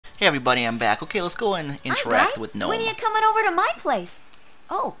Hey everybody, I'm back. Okay, let's go and interact with Gnome. When are you coming over to my place?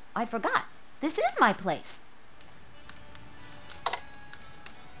 Oh, I forgot. This is my place.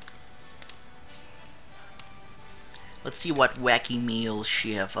 Let's see what wacky meals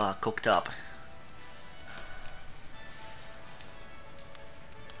she have cooked up.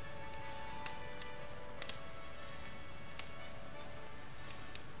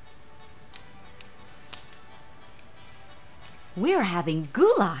 We're having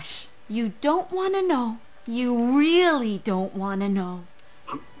goulash. You don't want to know. You really don't want to know.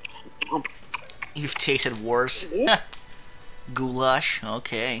 You've tasted worse. Goulash,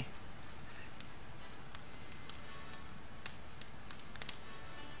 okay.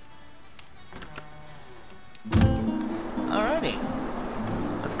 Alrighty.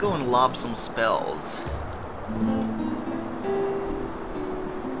 Let's go and lob some spells.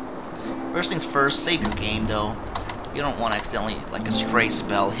 First things first, save your game though. You don't want to accidentally, like a stray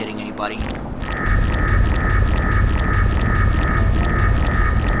spell, hitting anybody.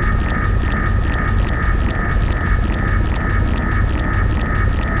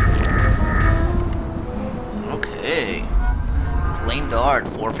 Okay. Flame Dart,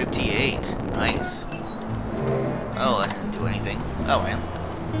 458. Nice. Oh, I didn't do anything. Oh, man.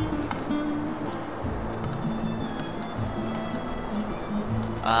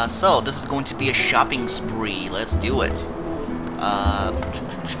 So, this is going to be a shopping spree. Let's do it.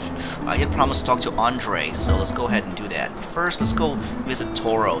 I had promised to talk to Andre, so let's go ahead and do that. But first, let's go visit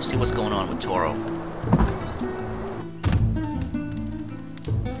Toro, see what's going on with Toro.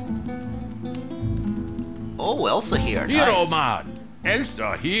 Oh, Elsa here. Nice. Hero Man!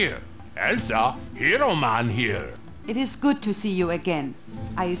 Elsa here! Elsa, Hero Man here! It is good to see you again.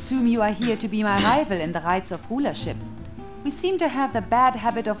 I assume you are here to be my rival in the rights of rulership. We seem to have the bad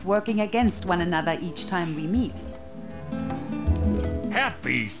habit of working against one another each time we meet.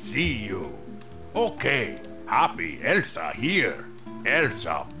 Happy see you. Okay, happy Elsa here.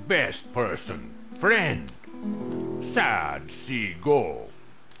 Elsa, best person, friend. Sad see go.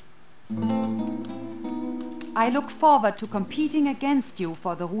 I look forward to competing against you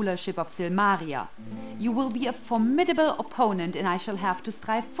for the rulership of Silmaria. You will be a formidable opponent and I shall have to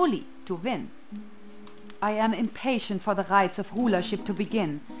strive fully to win. I am impatient for the rites of rulership to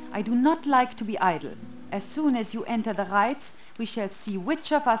begin. I do not like to be idle. As soon as you enter the rites, we shall see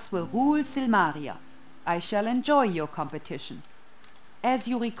which of us will rule Silmaria. I shall enjoy your competition. As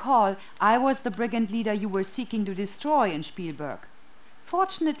you recall, I was the brigand leader you were seeking to destroy in Spielberg.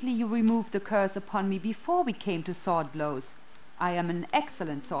 Fortunately, you removed the curse upon me before we came to sword blows. I am an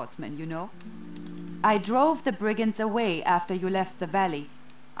excellent swordsman, you know. I drove the brigands away after you left the valley.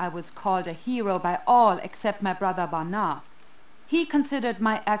 I was called a hero by all except my brother Bernard. He considered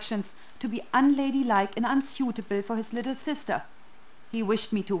my actions to be unladylike and unsuitable for his little sister. He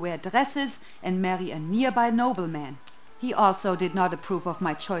wished me to wear dresses and marry a nearby nobleman. He also did not approve of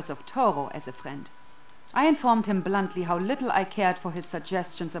my choice of Toro as a friend. I informed him bluntly how little I cared for his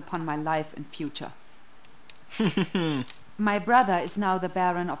suggestions upon my life and future. My brother is now the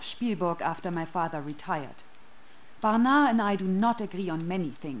Baron of Spielberg after my father retired. Bernard and I do not agree on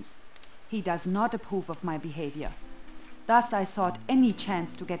many things. He does not approve of my behavior. Thus I sought any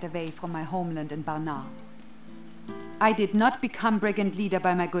chance to get away from my homeland in Bernard. I did not become brigand leader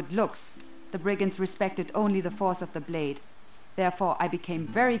by my good looks. The brigands respected only the force of the blade. Therefore I became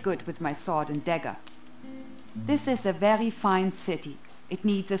very good with my sword and dagger. This is a very fine city. It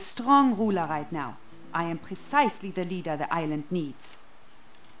needs a strong ruler right now. I am precisely the leader the island needs.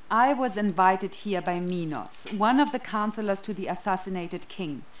 I was invited here by Minos, one of the counselors to the assassinated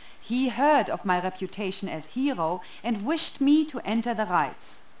king. He heard of my reputation as hero and wished me to enter the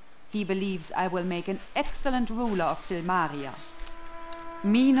rites. He believes I will make an excellent ruler of Silmaria.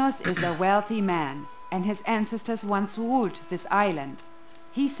 Minos is a wealthy man, and his ancestors once ruled this island.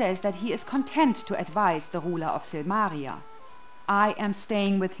 He says that he is content to advise the ruler of Silmaria. I am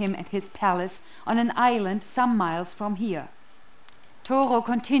staying with him at his palace on an island some miles from here. Toro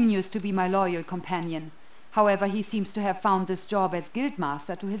continues to be my loyal companion. However, he seems to have found this job as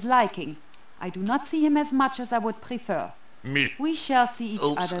guildmaster to his liking. I do not see him as much as I would prefer. We shall see each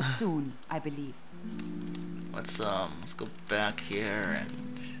other soon, I believe. Let's go back here and...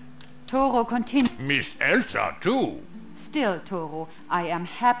 Toro continues. Miss Elsa too. Still, Toro, I am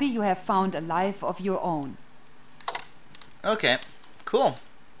happy you have found a life of your own. Okay, cool.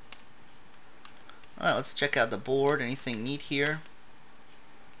 Alright, let's check out the board. Anything neat here?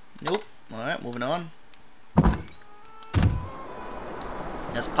 Nope. Alright, moving on.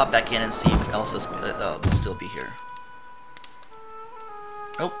 Let's pop back in and see if Elsa will still be here.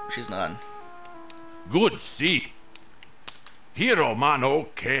 Nope, she's not. Good see. Hero man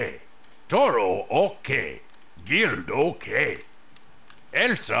okay. Toro okay. Guild okay.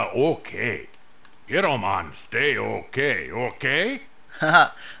 Elsa okay. Hero man stay okay, okay? Haha,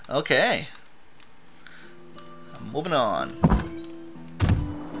 okay. Moving on.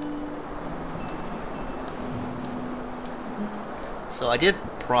 So I did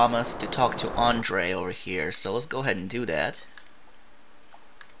promise to talk to Andre over here, so let's go ahead and do that.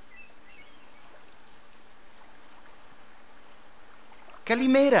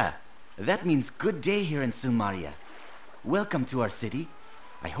 Kalimera! That means good day here in Silmaria. Welcome to our city.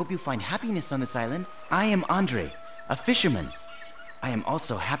 I hope you find happiness on this island. I am Andre, a fisherman. I am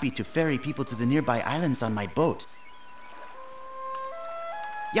also happy to ferry people to the nearby islands on my boat.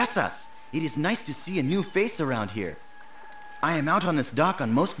 Yasas! It is nice to see a new face around here. I am out on this dock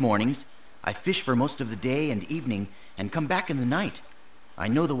on most mornings. I fish for most of the day and evening and come back in the night. I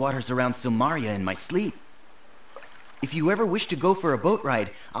know the waters around Silmaria in my sleep. If you ever wish to go for a boat ride,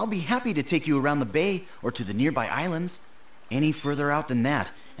 I'll be happy to take you around the bay or to the nearby islands. Any further out than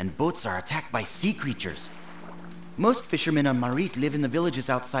that, and boats are attacked by sea creatures. Most fishermen on Marit live in the villages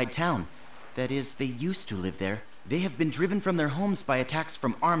outside town. That is, they used to live there. They have been driven from their homes by attacks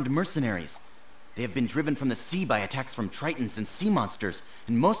from armed mercenaries. They have been driven from the sea by attacks from tritons and sea monsters,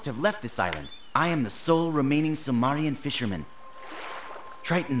 and most have left this island. I am the sole remaining Silmarian fisherman.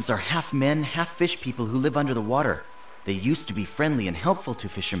 Tritons are half men, half fish people who live under the water. They used to be friendly and helpful to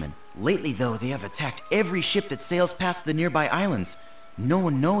fishermen. Lately, though, they have attacked every ship that sails past the nearby islands. No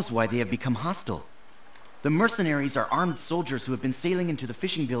one knows why they have become hostile. The mercenaries are armed soldiers who have been sailing into the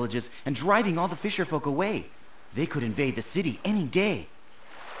fishing villages and driving all the fisherfolk away. They could invade the city any day.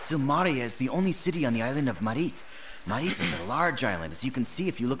 Silmaria is the only city on the island of Marit. Marit is a large island, as you can see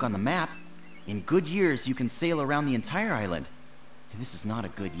if you look on the map. In good years, you can sail around the entire island. This is not a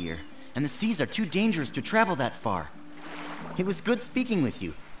good year, and the seas are too dangerous to travel that far. It was good speaking with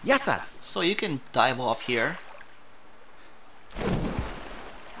you. Yasas! So you can dive off here.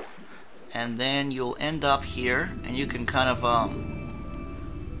 And then you'll end up here, and you can kind of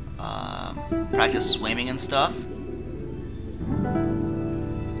practice swimming and stuff.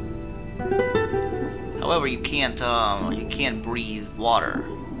 However, you can't breathe water.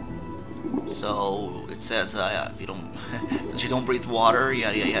 So it says if you don't, since you don't breathe water, you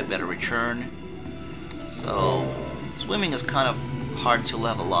had better return. So swimming is kind of hard to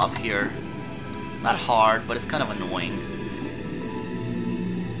level up here. Not hard, but it's kind of annoying.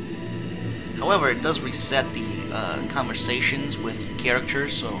 However, it does reset the conversations with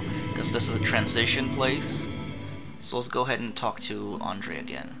characters, so because this is a transition place. So let's go ahead and talk to Andre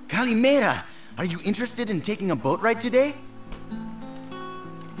again. Kalimera! Are you interested in taking a boat ride today?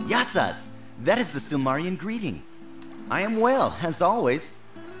 Yasas! That is the Silmarian greeting. I am well, as always.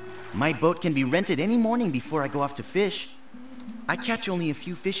 My boat can be rented any morning before I go off to fish. I catch only a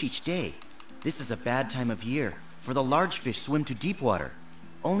few fish each day. This is a bad time of year, for the large fish swim to deep water.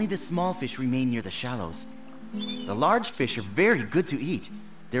 Only the small fish remain near the shallows. The large fish are very good to eat.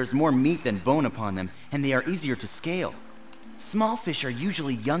 There's more meat than bone upon them, and they are easier to scale. Small fish are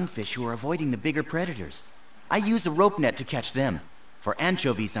usually young fish who are avoiding the bigger predators. I use a rope net to catch them. For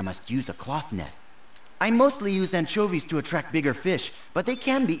anchovies, I must use a cloth net. I mostly use anchovies to attract bigger fish, but they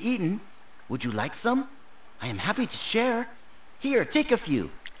can be eaten. Would you like some? I am happy to share. Here, take a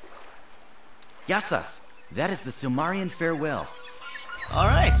few. Yasas, that is the Silmarian farewell.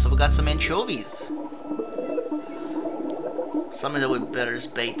 Alright, so we got some anchovies. Something that would better as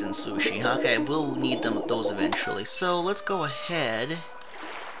bait than sushi. Okay, we'll need those eventually. So let's go ahead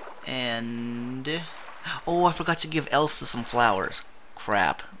and... Oh, I forgot to give Elsa some flowers.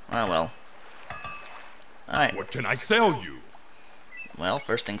 Crap. Oh well. Alright. What can I sell you? Well,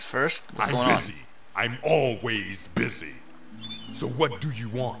 first things first. What's going I'm on? busy. I'm always busy. So what do you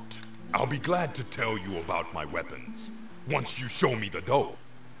want? I'll be glad to tell you about my weapons. Once you show me the dough,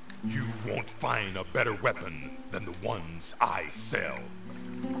 you won't find a better weapon than the ones I sell.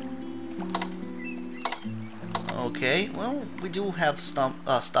 Okay, well, we do have stuff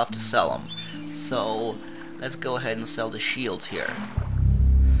to sell them. So, let's go ahead and sell the shields here.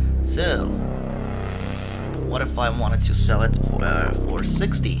 So, what if I wanted to sell it for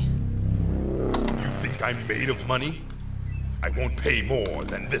 60? You think I'm made of money? I won't pay more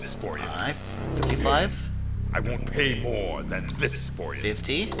than this for you. Alright, 55? I won't pay more than this for you.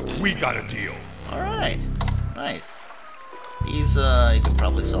 50? We got a deal. Alright, nice. These, you can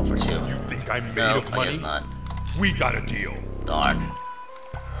probably sell for 2. You think I'm made No, of money? I guess not. We got a deal. Darn.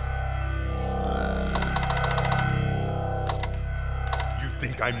 You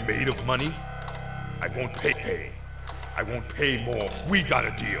think I'm made of money? I won't pay. I won't pay more. We got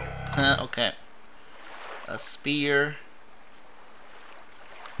a deal. Okay. A spear.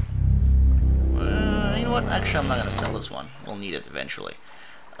 what? Actually, I'm not gonna sell this one. We'll need it eventually.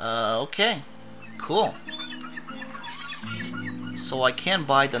 Okay. Cool. So I can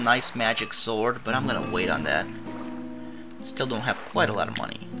buy the nice magic sword, but I'm gonna wait on that. Still don't have quite a lot of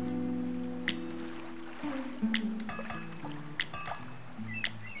money.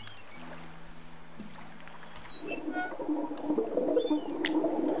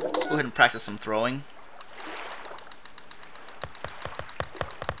 Let's go ahead and practice some throwing.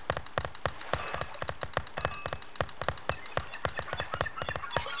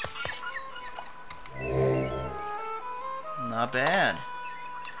 Not bad.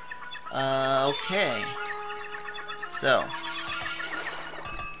 Okay. So.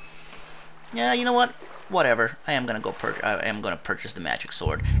 Yeah, you know what? Whatever. I am gonna purchase the magic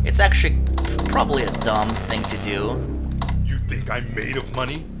sword. It's actually probably a dumb thing to do. You think I'm made of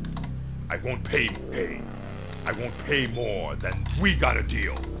money? I won't pay. I won't pay more than we got a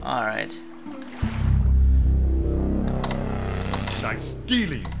deal. Alright. Nice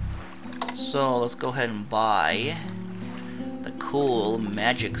dealing. So let's go ahead and buy the cool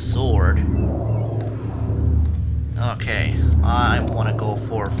magic sword. Okay, I want to go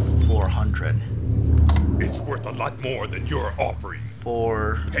for 400. It's worth a lot more than you're offering.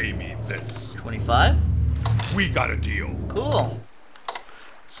 For Pay me this. 25? We got a deal. Cool.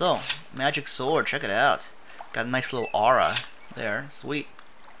 So, magic sword, check it out. Got a nice little aura there. Sweet.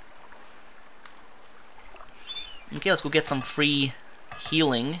 Okay, let's go get some free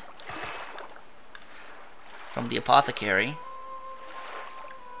healing from the apothecary.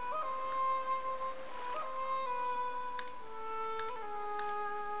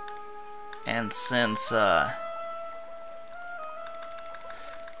 And since, you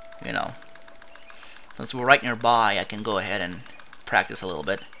know, since we're right nearby, I can go ahead and practice a little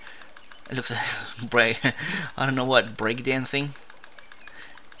bit. It looks like I don't know what, breakdancing?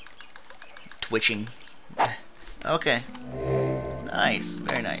 Twitching. Okay. Nice,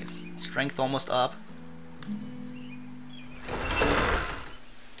 very nice. Strength almost up.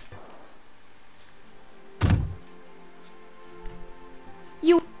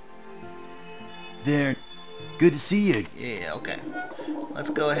 You... There. Good to see you. Yeah, okay. Let's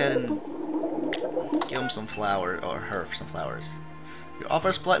go ahead and give him some flower, or her some flowers. Your offer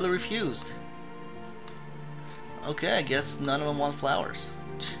is politely refused. Okay, I guess none of them want flowers.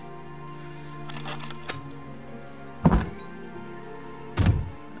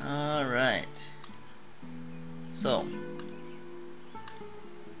 Alright. So.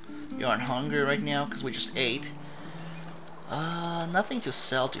 You aren't hungry right now because we just ate. Nothing to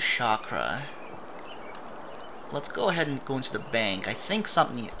sell to Chakra. Let's go ahead and go into the bank. I think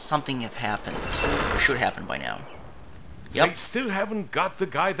something have happened. Or should happen by now. Yep. They still haven't got the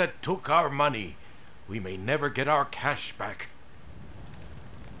guy that took our money. We may never get our cash back.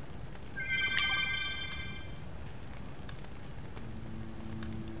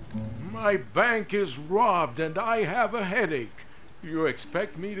 My bank is robbed and I have a headache. You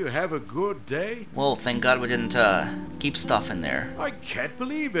expect me to have a good day? Well, thank God we didn't keep stuff in there. I can't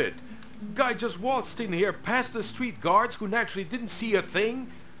believe it. Guy just waltzed in here past the street guards who naturally didn't see a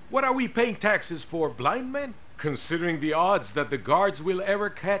thing. What are we paying taxes for, blind men? Considering the odds that the guards will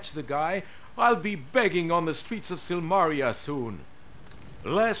ever catch the guy, I'll be begging on the streets of Silmaria soon.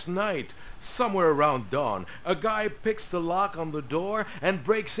 Last night, somewhere around dawn, a guy picks the lock on the door and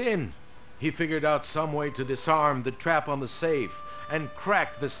breaks in. He figured out some way to disarm the trap on the safe and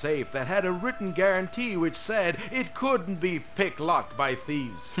cracked the safe that had a written guarantee which said it couldn't be pick-locked by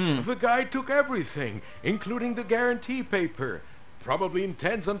thieves. The guy took everything, including the guarantee paper. Probably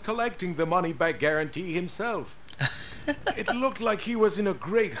intends on collecting the money-back guarantee himself. It looked like he was in a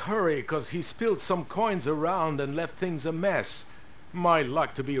great hurry because he spilled some coins around and left things a mess. My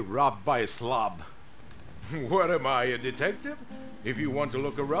luck to be robbed by a slob. What am I, a detective? If you want to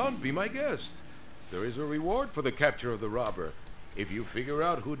look around, be my guest. There is a reward for the capture of the robber. If you figure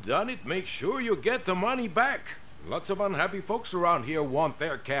out who done it, make sure you get the money back. Lots of unhappy folks around here want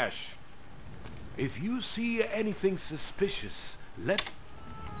their cash. If you see anything suspicious,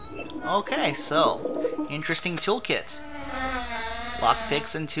 Okay, so interesting toolkit.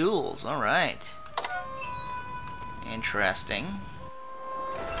 Lockpicks and tools. All right. Interesting.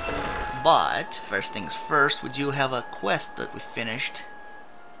 But first things first, we do have a quest that we finished.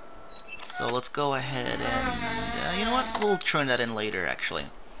 So let's go ahead and you know what? We'll turn that in later, actually.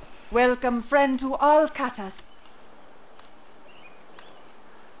 Welcome, friend, to all Katas.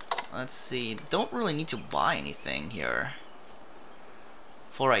 Let's see. Don't really need to buy anything here.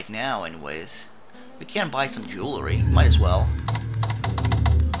 For right now, anyways. We can buy some jewelry. Might as well.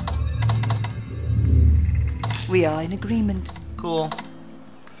 We are in agreement. Cool.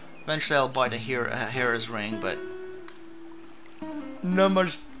 Eventually I'll buy the Hera's ring, but...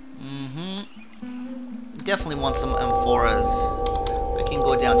 Namaste. Definitely want some amphoras. I can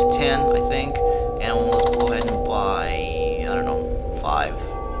go down to 10, I think. And let's go ahead and buy, I don't know, 5.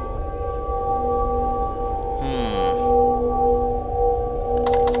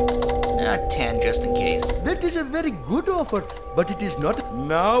 10 just in case. That is a very good offer, but it is not.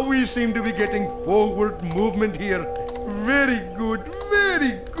 Now we seem to be getting forward movement here. Very good,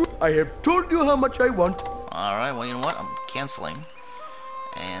 very good. I have told you how much I want. Alright, well, you know what? I'm canceling.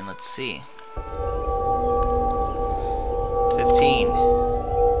 And let's see. 15. You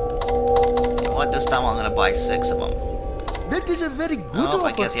know what? This time I'm gonna buy 6 of them. That is a very good Nope, offer,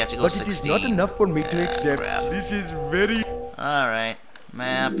 I guess you have to go but 16. it is not enough for me to accept. Crap. This is very... Alright.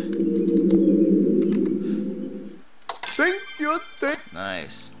 Map. Thank you,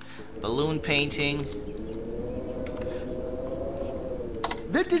 Nice. Balloon painting.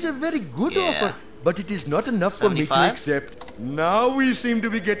 That is a very good Yeah. offer, but it is not enough for me to 75? accept. Now we seem to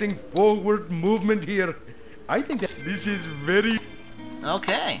be getting forward movement here. I think that this is very...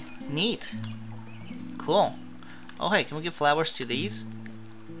 Okay. Neat. Cool. Oh, hey, can we give flowers to these?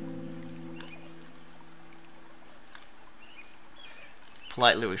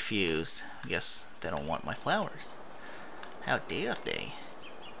 Politely refused. I guess they don't want my flowers. How dare they?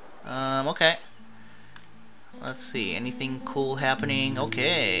 Okay. Let's see. Anything cool happening?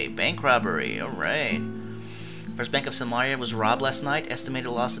 Okay. Bank robbery. Alright. First Bank of Samaria was robbed last night. Estimated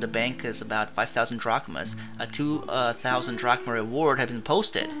loss of the bank is about 5,000 drachmas. A 2,000 drachma reward has been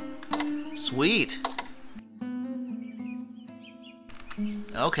posted. Sweet.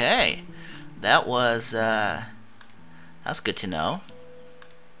 Okay. That was, that's good to know.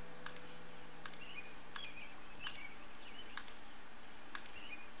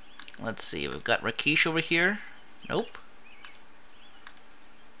 Let's see, we've got Rakesh over here. Nope.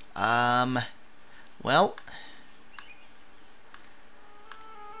 Well,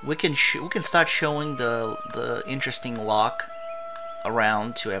 we can start showing the interesting lock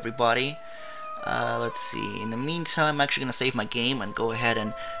around to everybody. Let's see. In the meantime, I'm actually gonna save my game and go ahead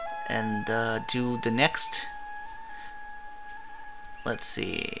and do the next. Let's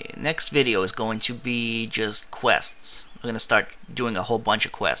see. Next video is going to be just quests. We're going to start doing a whole bunch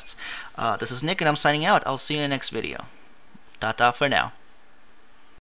of quests. This is Nick, and I'm signing out. I'll see you in the next video. Ta-ta for now.